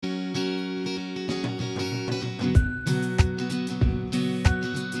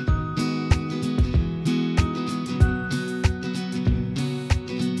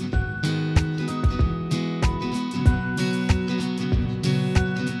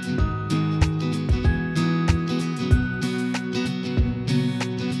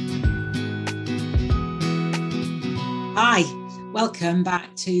Hi, welcome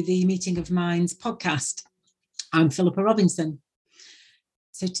back to the Meeting of Minds podcast. I'm Philippa Robinson.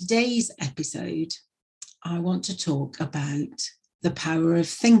 So today's episode, I want to talk about the power of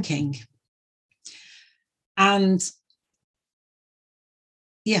thinking. And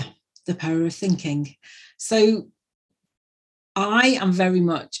the power of thinking. So I am very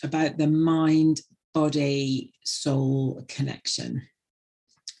much about the mind, body, soul connection.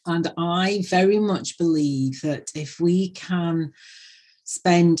 And I very much believe that if we can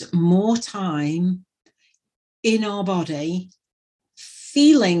spend more time in our body,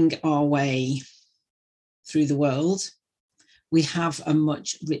 feeling our way through the world, we have a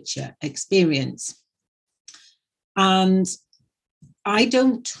much richer experience. And I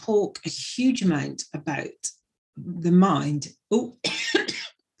don't talk a huge amount about the mind. Oh,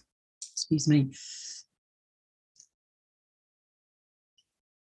 excuse me.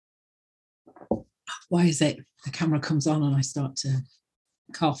 Why is it the camera comes on and I start to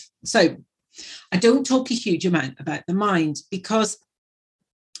cough? So I don't talk a huge amount about the mind because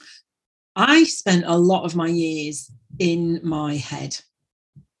I spent a lot of my years in my head,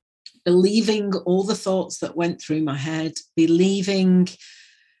 believing all the thoughts that went through my head, believing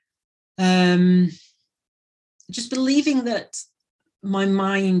that my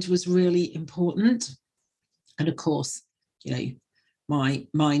mind was really important. And of course, my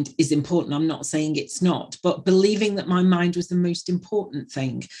mind is important. I'm not saying it's not, but believing that my mind was the most important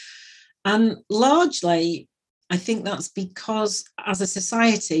thing. And largely, I think that's because as a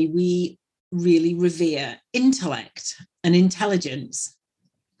society, we really revere intellect and intelligence,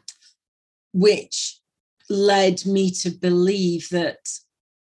 which led me to believe that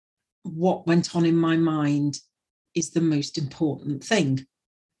what went on in my mind is the most important thing.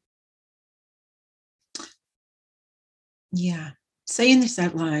 Yeah. Saying this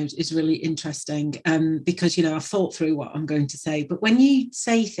out loud is really interesting because, I've thought through what I'm going to say. But when you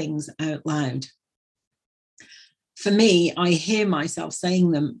say things out loud, for me, I hear myself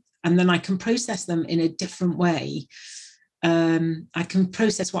saying them and then I can process them in a different way. I can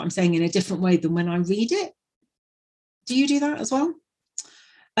process what I'm saying in a different way than when I read it. Do you do that as well?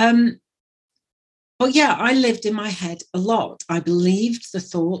 But yeah, I lived in my head a lot. I believed the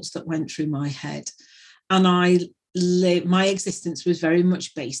thoughts that went through my head, and my existence was very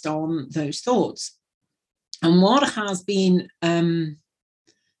much based on those thoughts. And what has been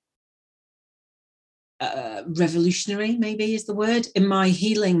revolutionary, maybe is the word, in my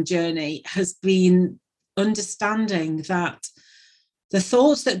healing journey has been understanding that the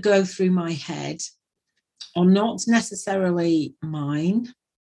thoughts that go through my head are not necessarily mine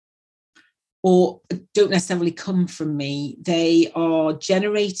or don't necessarily come from me. They are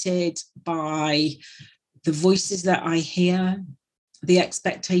generated by the voices that I hear, the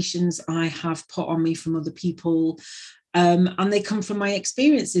expectations I have put on me from other people, and they come from my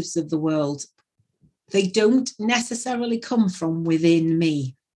experiences of the world. They don't necessarily come from within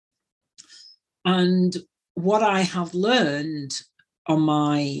me. And what I have learned on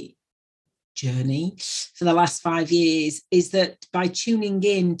my journey for the last 5 years is that by tuning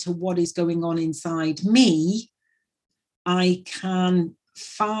in to what is going on inside me, I can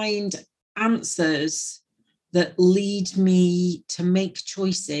find answers that lead me to make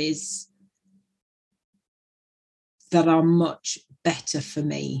choices that are much better for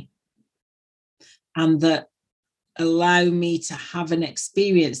me and that allow me to have an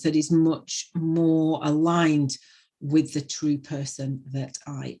experience that is much more aligned with the true person that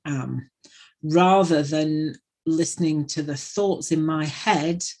I am, rather than listening to the thoughts in my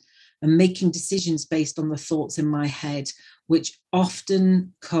head and making decisions based on the thoughts in my head, which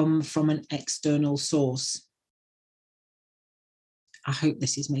often come from an external source. I hope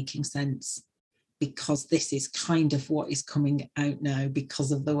this is making sense, because this is kind of what is coming out now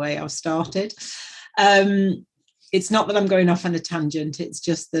because of the way I've started. It's not that I'm going off on a tangent, it's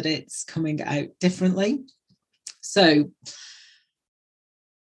just that it's coming out differently. So,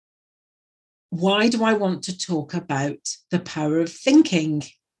 why do I want to talk about the power of thinking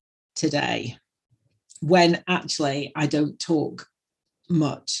today when actually I don't talk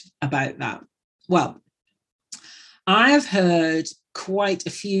much about that? Well, I have heard quite a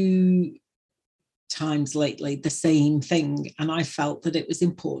few times lately the same thing, and I felt that it was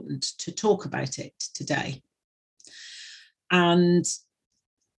important to talk about it today. And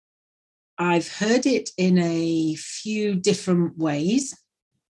I've heard it in a few different ways.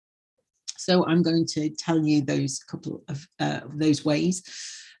 So I'm going to tell you those couple of those ways.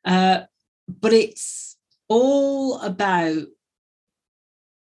 But it's all about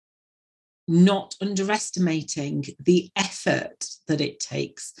not underestimating the effort that it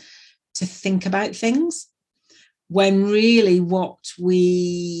takes to think about things, when really what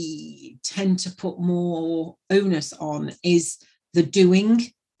we tend to put more onus on is the doing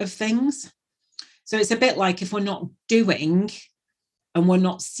of things. So it's a bit like if we're not doing and we're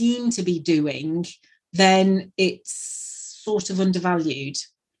not seen to be doing, then it's sort of undervalued.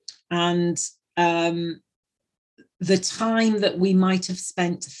 And the time that we might have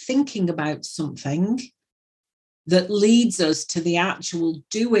spent thinking about something that leads us to the actual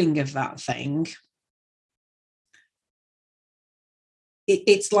doing of that thing,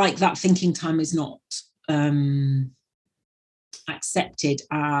 it's like that thinking time is not accepted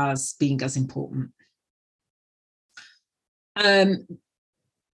as being as important.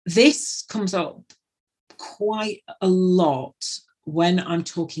 This comes up quite a lot when I'm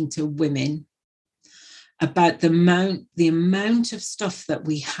talking to women about the amount of stuff that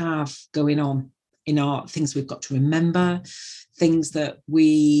we have going on in our things we've got to remember, things that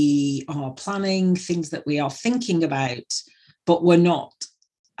we are planning, things that we are thinking about, but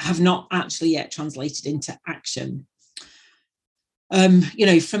have not actually yet translated into action.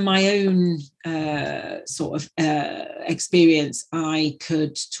 From my own sort of experience, I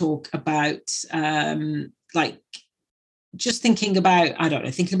could talk about like just thinking about, I don't know,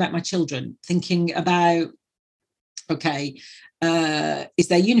 thinking about my children, thinking about, okay, is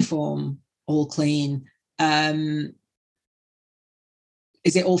their uniform all clean?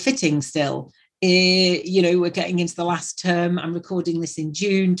 Is it all fitting still? We're getting into the last term. I'm recording this in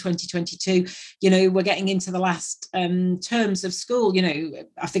June 2022. We're getting into the last terms of school.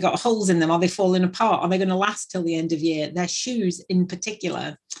 Have they got holes in them? Are they falling apart? Are they going to last till the end of year? Their shoes in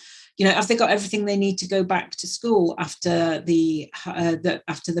particular. Have they got everything they need to go back to school after the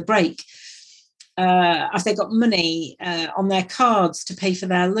break? Have they got money on their cards to pay for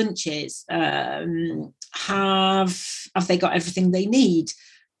their lunches? Have they got everything they need?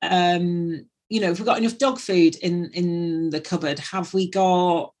 If we've got enough dog food in the cupboard, have we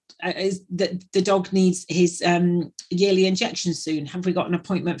got the dog needs his yearly injection soon? Have we got an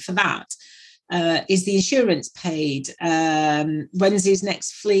appointment for that? Is the insurance paid? When's his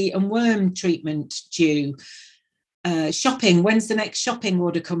next flea and worm treatment due? Shopping, when's the next shopping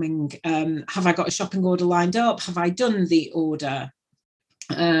order coming? Have I got a shopping order lined up? Have I done the order?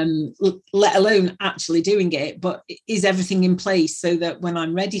 Let alone actually doing it, but is everything in place so that when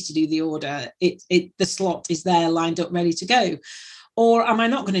I'm ready to do the order, the slot is there lined up ready to go? Or am I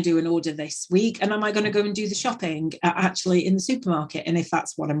not going to do an order this week, and am I going to go and do the shopping actually in the supermarket? And if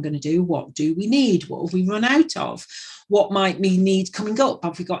that's what I'm going to do, what do we need? What have we run out of? What might we need coming up?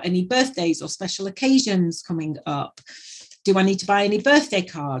 Have we got any birthdays or special occasions coming up? Do I need to buy any birthday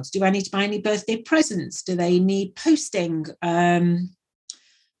cards? Do I need to buy any birthday presents? Do they need posting?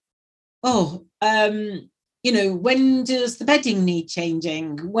 When does the bedding need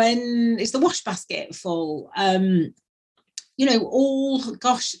changing? When is the wash basket full? There's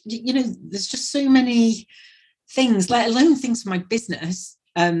just so many things, let alone things for my business.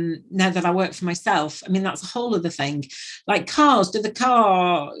 Now that I work for myself, I mean, that's a whole other thing. Like cars, do the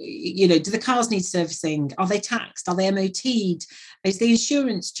cars need servicing? Are they taxed? Are they MOT'd? Is the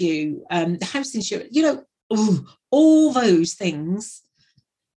insurance due? The house insurance, all those things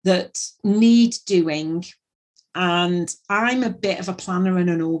that need doing. And I'm a bit of a planner and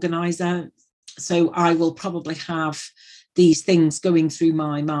an organizer, so I will probably have these things going through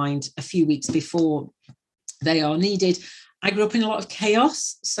my mind a few weeks before they are needed. I grew up in a lot of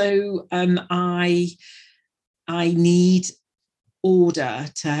chaos, so I need order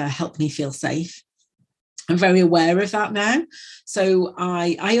to help me feel safe. I'm very aware of that now, so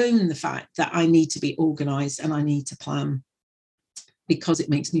I own the fact that I need to be organised and I need to plan, because it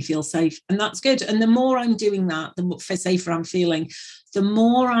makes me feel safe, and that's good. And the more I'm doing that, the more safer I'm feeling, the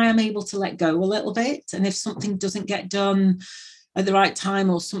more I am able to let go a little bit. And if something doesn't get done at the right time,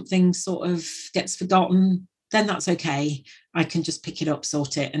 or something sort of gets forgotten, then that's okay. I can just pick it up,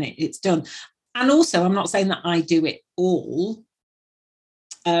 sort it, and it's done. And also, I'm not saying that I do it all.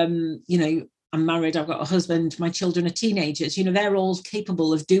 I'm married, I've got a husband, my children are teenagers, they're all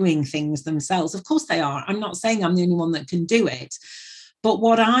capable of doing things themselves. Of course they are. I'm not saying I'm the only one that can do it. But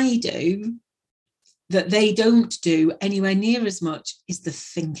what I do that they don't do anywhere near as much is the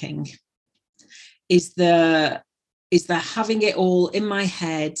thinking, is the having it all in my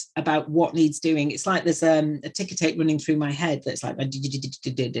head about what needs doing. It's like there's a ticker tape running through my head that's like, this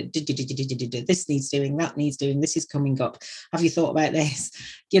needs doing, that needs doing, this is coming up. Have you thought about this?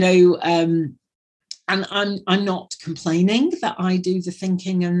 And I'm not complaining that I do the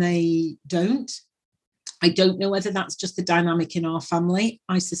thinking and they don't. I don't know whether that's just the dynamic in our family.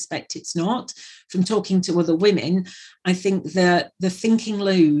 I suspect it's not. From talking to other women, I think that the thinking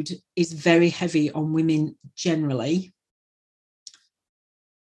load is very heavy on women generally.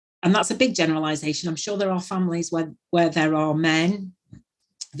 And that's a big generalization. I'm sure there are families where there are men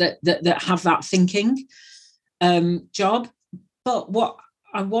that have that thinking job. But what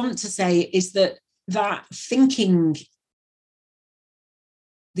I want to say is that thinking,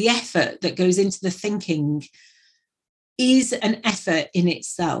 the effort that goes into the thinking is an effort in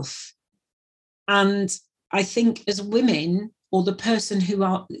itself. And I think as women, or the person who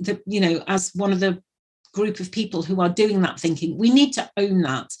are, as one of the group of people who are doing that thinking, we need to own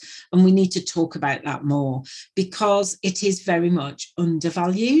that, and we need to talk about that more, because it is very much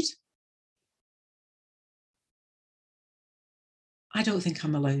undervalued. I don't think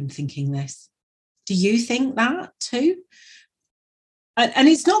I'm alone thinking this. Do you think that too? And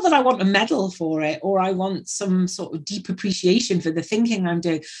it's not that I want a medal for it, or I want some sort of deep appreciation for the thinking I'm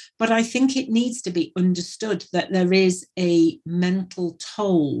doing, but I think it needs to be understood that there is a mental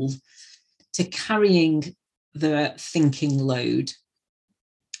toll to carrying the thinking load.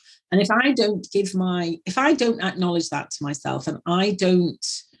 And if I don't acknowledge that to myself, and I don't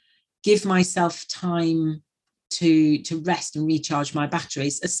give myself time to rest and recharge my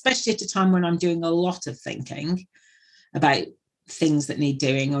batteries, especially at a time when I'm doing a lot of thinking about things that need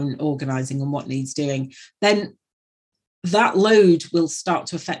doing and organizing and what needs doing, then that load will start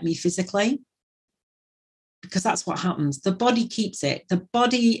to affect me physically, because that's what happens. The body keeps it. The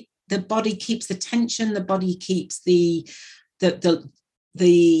body keeps the tension. The body keeps the effort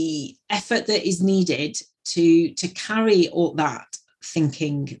that is needed to carry all that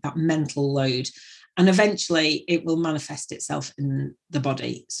thinking, that mental load. And eventually it will manifest itself in the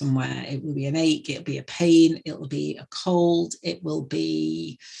body somewhere. It will be an ache, it'll be a pain, it'll be a cold, it will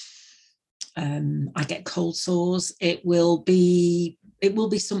be, I get cold sores, it will be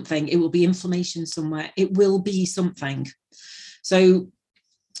something, it will be inflammation somewhere, it will be something. So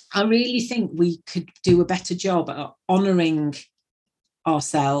I really think we could do a better job at honouring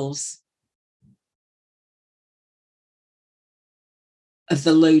ourselves of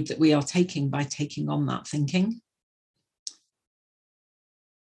the load that we are taking by taking on that thinking.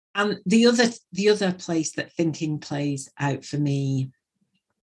 And the other place that thinking plays out for me,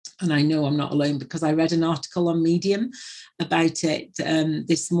 and I know I'm not alone because I read an article on Medium about it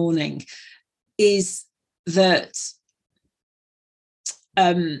this morning, is that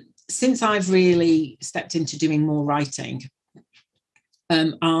since I've really stepped into doing more writing,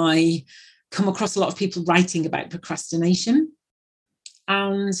 I come across a lot of people writing about procrastination.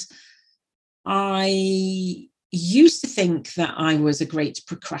 And I used to think that I was a great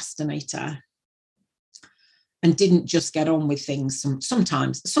procrastinator and didn't just get on with things.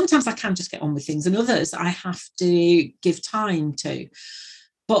 Sometimes I can just get on with things, and others I have to give time to.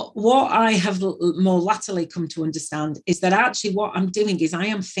 But what I have more latterly come to understand is that actually what I'm doing is I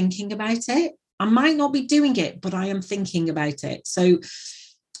am thinking about it. I might not be doing it, but I am thinking about it.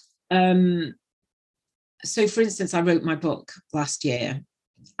 So for instance, I wrote my book last year,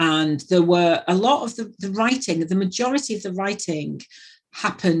 and there were a lot of the writing, the majority of the writing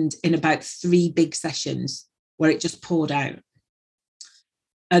happened in about 3 big sessions where it just poured out.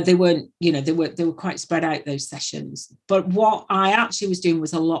 They weren't, they were quite spread out, those sessions. But what I actually was doing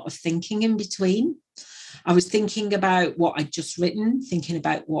was a lot of thinking in between. I was thinking about what I'd just written, thinking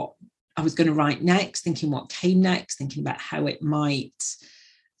about what I was going to write next, thinking what came next, thinking about how it might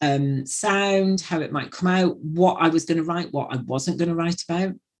sound, how it might come out, what I was going to write, what I wasn't going to write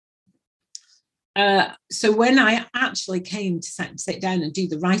about. So when I actually came to sit down and do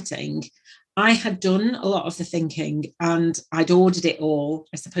the writing, I had done a lot of the thinking and I'd ordered it all.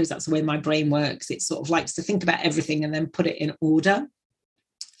 I suppose that's the way my brain works. It sort of likes to think about everything and then put it in order.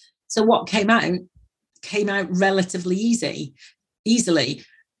 So what came out relatively easily.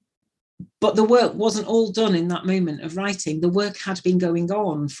 But the work wasn't all done in that moment of writing. The work had been going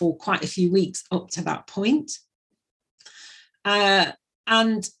on for quite a few weeks up to that point.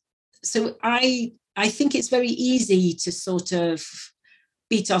 And so I think it's very easy to sort of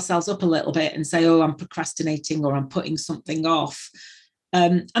beat ourselves up a little bit and say, oh, I'm procrastinating or I'm putting something off.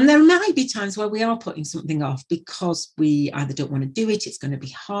 And there might be times where we are putting something off because we either don't want to do it, it's going to be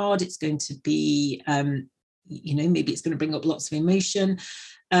hard, it's going to be, maybe it's going to bring up lots of emotion.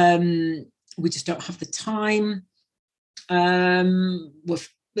 We just don't have the time. There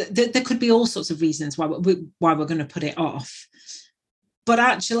could be all sorts of reasons why we're going to put it off. But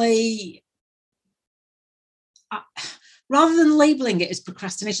actually, rather than labeling it as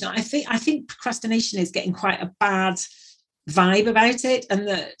procrastination, I think procrastination is getting quite a bad vibe about it, and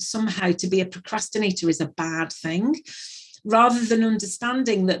that somehow to be a procrastinator is a bad thing, rather than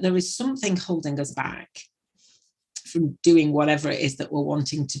understanding that there is something holding us back from doing whatever it is that we're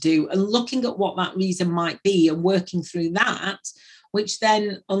wanting to do, and looking at what that reason might be and working through that, which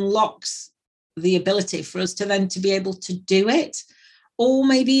then unlocks the ability for us to then to be able to do it. Or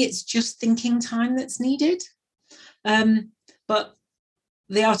maybe it's just thinking time that's needed. But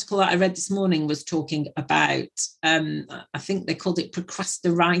the article that I read this morning was talking about, I think they called it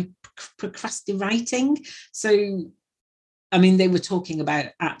procrastinating. So, I mean, they were talking about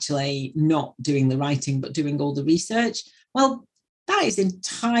actually not doing the writing, but doing all the research. Well, that is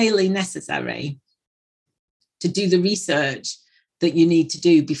entirely necessary to do the research that you need to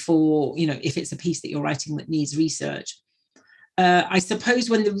do before, if it's a piece that you're writing that needs research. I suppose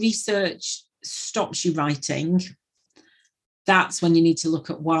when the research stops you writing, that's when you need to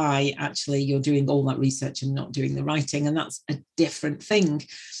look at why actually you're doing all that research and not doing the writing. And that's a different thing.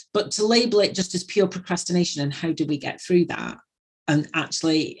 But to label it just as pure procrastination, and how do we get through that? And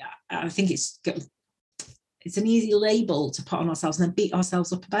actually, I think it's an easy label to put on ourselves and then beat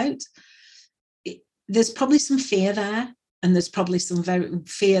ourselves up about. There's probably some fear there, and there's probably some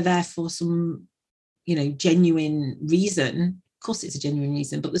fear there for some, genuine reason. Of course, it's a genuine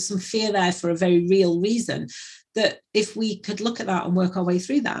reason, but there's some fear there for a very real reason, that if we could look at that and work our way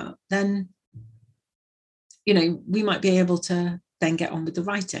through that, then, we might be able to then get on with the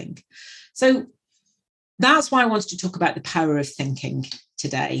writing. So that's why I wanted to talk about the power of thinking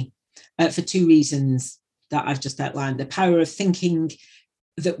today, for two reasons that I've just outlined. The power of thinking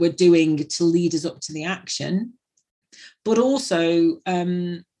that we're doing to lead us up to the action, but also,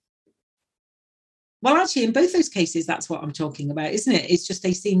 well, actually, in both those cases, that's what I'm talking about, isn't it? It's just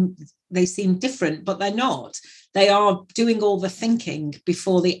they seem different, but they're not. They are doing all the thinking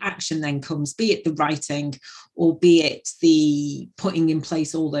before the action then comes, be it the writing or be it the putting in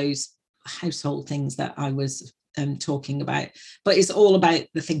place all those household things that I was talking about. But it's all about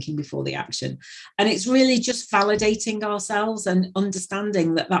the thinking before the action. And it's really just validating ourselves and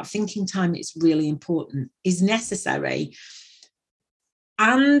understanding that thinking time is really important, is necessary.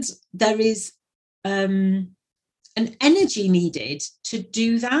 And there is an energy needed to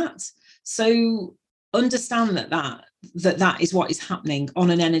do that. So understand that is what is happening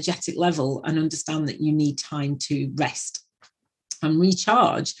on an energetic level, and understand that you need time to rest and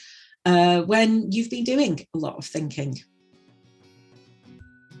recharge when you've been doing a lot of thinking.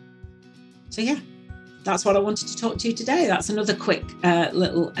 So yeah, that's what I wanted to talk to you today. That's another quick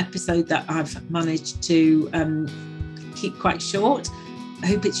little episode that I've managed to keep quite short. I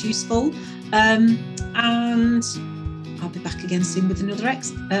hope it's useful. And I'll be back again soon with another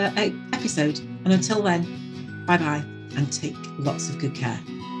episode. And until then, bye-bye, and take lots of good care.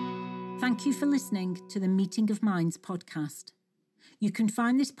 Thank you for listening to the Meeting of Minds podcast. You can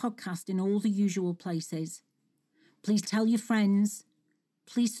find this podcast in all the usual places. Please tell your friends.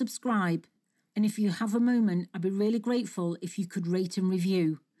 Please subscribe. And if you have a moment, I'd be really grateful if you could rate and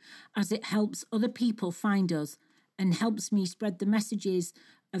review, as it helps other people find us and helps me spread the messages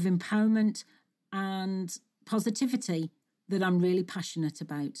of empowerment and positivity that I'm really passionate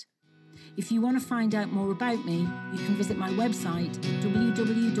about. If you want to find out more about me, you can visit my website,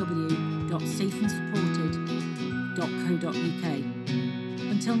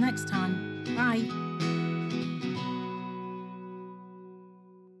 www.safeandsupported.co.uk. Until next time, bye.